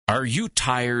Are you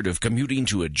tired of commuting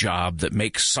to a job that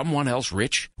makes someone else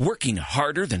rich? Working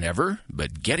harder than ever,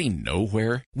 but getting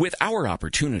nowhere? With our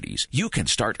opportunities, you can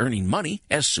start earning money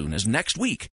as soon as next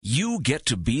week. You get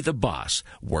to be the boss,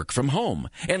 work from home,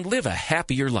 and live a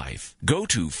happier life. Go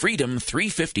to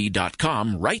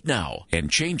freedom350.com right now and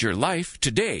change your life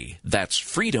today. That's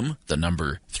freedom, the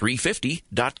number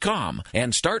 350.com,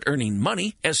 and start earning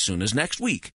money as soon as next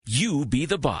week. You be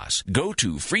the boss. Go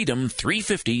to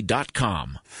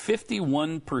freedom350.com.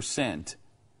 51%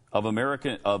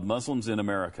 of Muslims in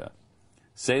America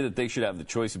say that they should have the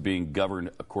choice of being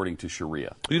governed according to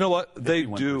Sharia. You know what? They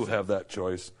 51%. Do have that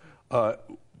choice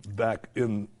back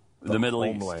in the Middle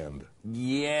homeland. East.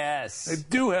 Yes. They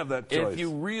do have that choice. If you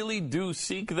really do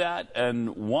seek that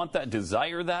and want that,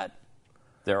 desire that,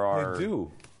 there are, they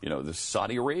do. You know, the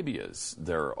Saudi Arabias,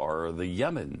 there are the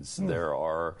Yemens, there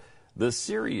are the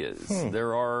Syrias,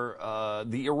 there are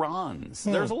the Irans.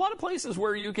 There's a lot of places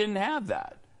where you can have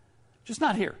that. Just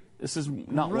not here. This is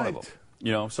not one of them.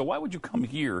 You know, so why would you come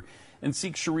here and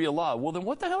seek Sharia law? Well, then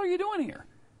what the hell are you doing here?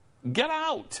 Get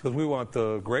out. Because we want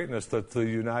the greatness that's the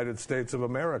United States of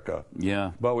America.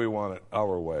 Yeah. But we want it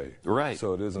our way. Right.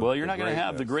 So it isn't. Well, you're not going to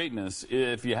have the greatness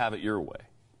if you have it your way.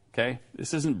 Okay?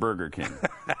 This isn't Burger King.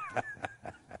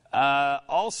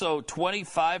 Also,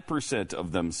 25%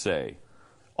 of them say,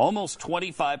 almost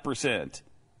 25%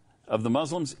 of the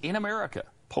Muslims in America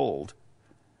polled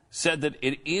said that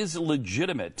it is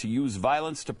legitimate to use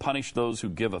violence to punish those who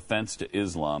give offense to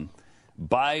Islam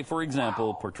by, for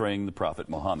example, portraying the Prophet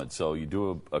Muhammad. So you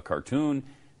do a cartoon,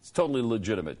 it's totally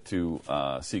legitimate to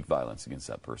seek violence against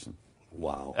that person.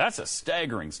 Wow. That's a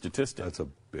staggering statistic. That's a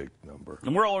big number.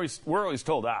 And we're always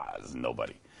told, this is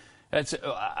nobody. That's,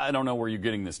 I don't know where you're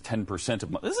getting this 10%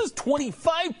 of. This is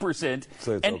 25%,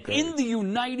 and okay. In the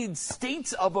United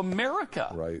States of America.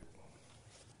 Right.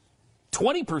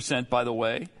 20%, by the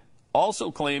way, also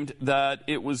claimed that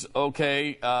it was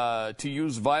okay to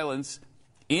use violence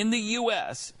in the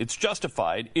U.S. It's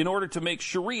justified in order to make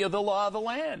Sharia the law of the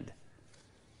land.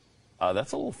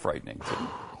 That's a little frightening, too.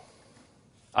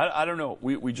 I don't know.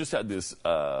 We just had this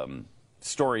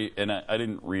story, and I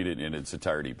didn't read it in its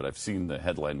entirety, but I've seen the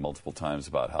headline multiple times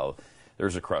about how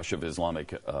there's a crush of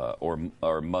Islamic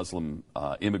or Muslim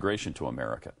immigration to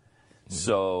America. Mm-hmm.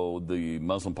 So the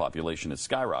Muslim population is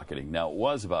skyrocketing. Now, it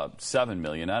was about 7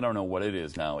 million. I don't know what it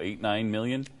is now, 8, 9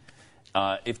 million.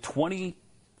 If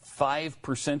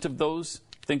 25% of those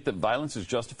think that violence is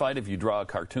justified if you draw a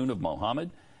cartoon of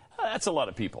Muhammad, that's a lot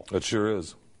of people. That sure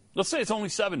is. Let's say it's only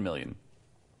 7 million.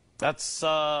 That's,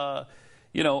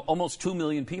 almost 2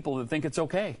 million people that think it's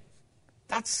okay.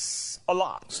 That's a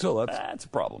lot. Still, that's a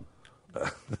problem.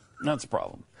 That's a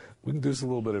problem. We can do a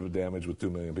little bit of damage with 2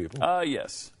 million people.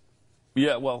 Yes.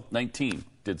 Yeah, well, 19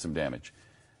 did some damage,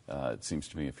 it seems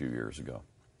to me, a few years ago.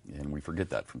 And we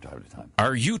forget that from time to time.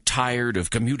 Are you tired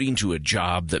of commuting to a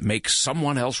job that makes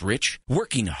someone else rich?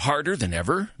 Working harder than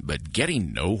ever, but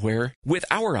getting nowhere? With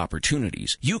our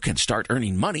opportunities, you can start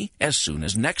earning money as soon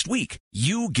as next week.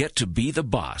 You get to be the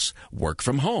boss, work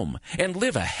from home, and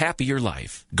live a happier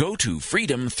life. Go to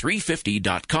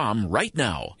freedom350.com right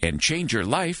now and change your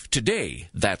life today.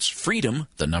 That's freedom,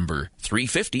 the number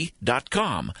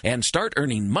 350.com, and start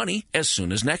earning money as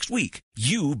soon as next week.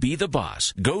 You be the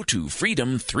boss. Go to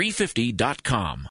freedom350.com.